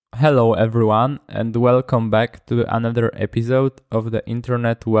Hello everyone and welcome back to another episode of the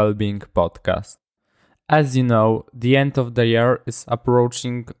Internet Wellbeing Podcast. As you know, the end of the year is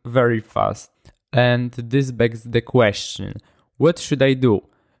approaching very fast, and this begs the question, what should I do?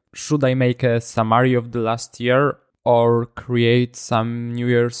 Should I make a summary of the last year or create some New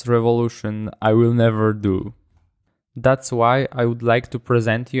Year's resolution I will never do? That's why I would like to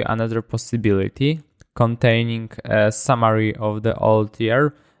present you another possibility containing a summary of the old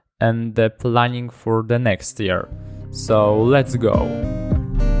year and the planning for the next year. So let's go.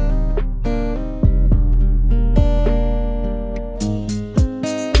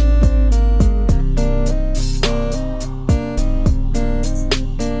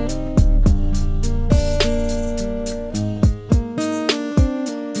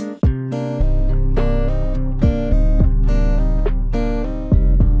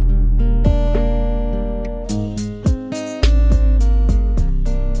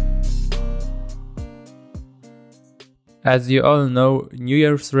 As you all know, New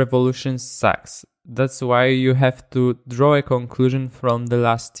Year's resolution sucks. That's why you have to draw a conclusion from the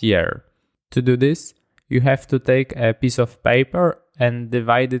last year. To do this, you have to take a piece of paper and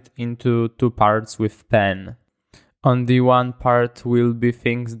divide it into two parts with pen. On the one part will be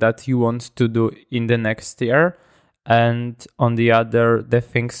things that you want to do in the next year, and on the other, the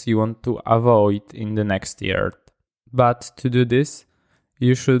things you want to avoid in the next year. But to do this,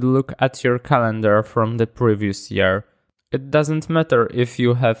 you should look at your calendar from the previous year. It doesn't matter if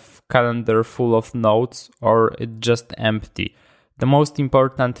you have calendar full of notes or it's just empty. The most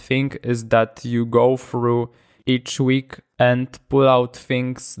important thing is that you go through each week and pull out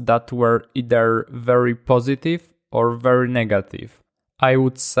things that were either very positive or very negative. I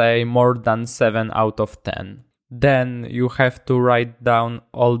would say more than 7 out of 10. Then you have to write down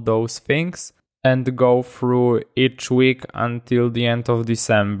all those things and go through each week until the end of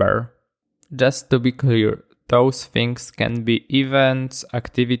December. Just to be clear, those things can be events,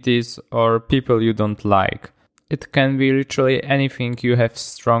 activities, or people you don't like. It can be literally anything you have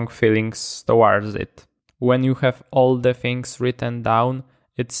strong feelings towards it. When you have all the things written down,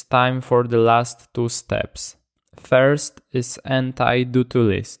 it's time for the last two steps. First is anti-do-to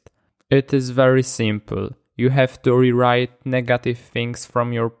list. It is very simple. You have to rewrite negative things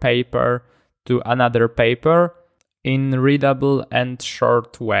from your paper to another paper in readable and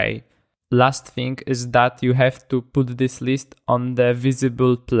short way. Last thing is that you have to put this list on the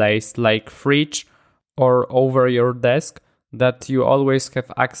visible place like fridge or over your desk that you always have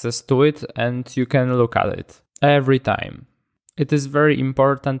access to it and you can look at it every time. It is very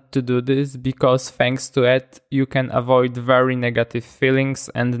important to do this because thanks to it you can avoid very negative feelings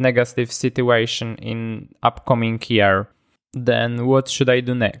and negative situation in upcoming year. Then what should I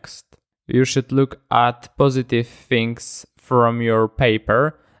do next? You should look at positive things from your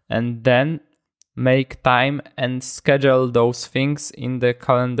paper and then make time and schedule those things in the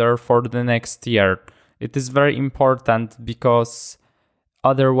calendar for the next year. It is very important because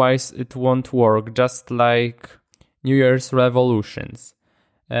otherwise it won't work, just like New Year's resolutions.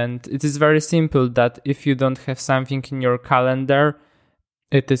 And it is very simple that if you don't have something in your calendar,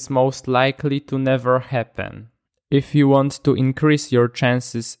 it is most likely to never happen. If you want to increase your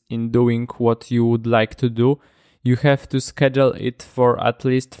chances in doing what you would like to do, you have to schedule it for at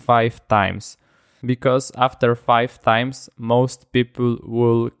least 5 times, because after 5 times, most people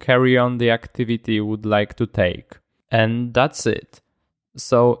will carry on the activity you would like to take. And that's it.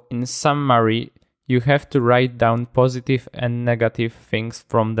 So in summary, you have to write down positive and negative things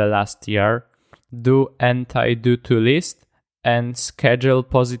from the last year, do anti-do-to list, and schedule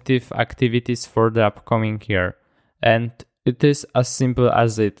positive activities for the upcoming year. And it is as simple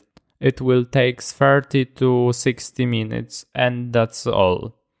as it. It will take 30 to 60 minutes and that's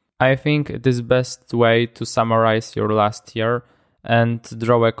all. I think it is best way to summarize your last year and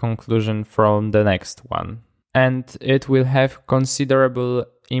draw a conclusion from the next one. And it will have considerable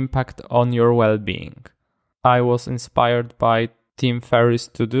impact on your well-being. I was inspired by Tim Ferriss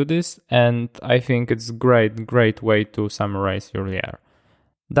to do this and I think it's great way to summarize your year.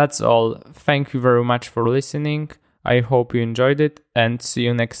 That's all. Thank you very much for listening. I hope you enjoyed it and see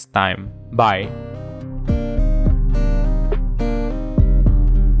you next time. Bye.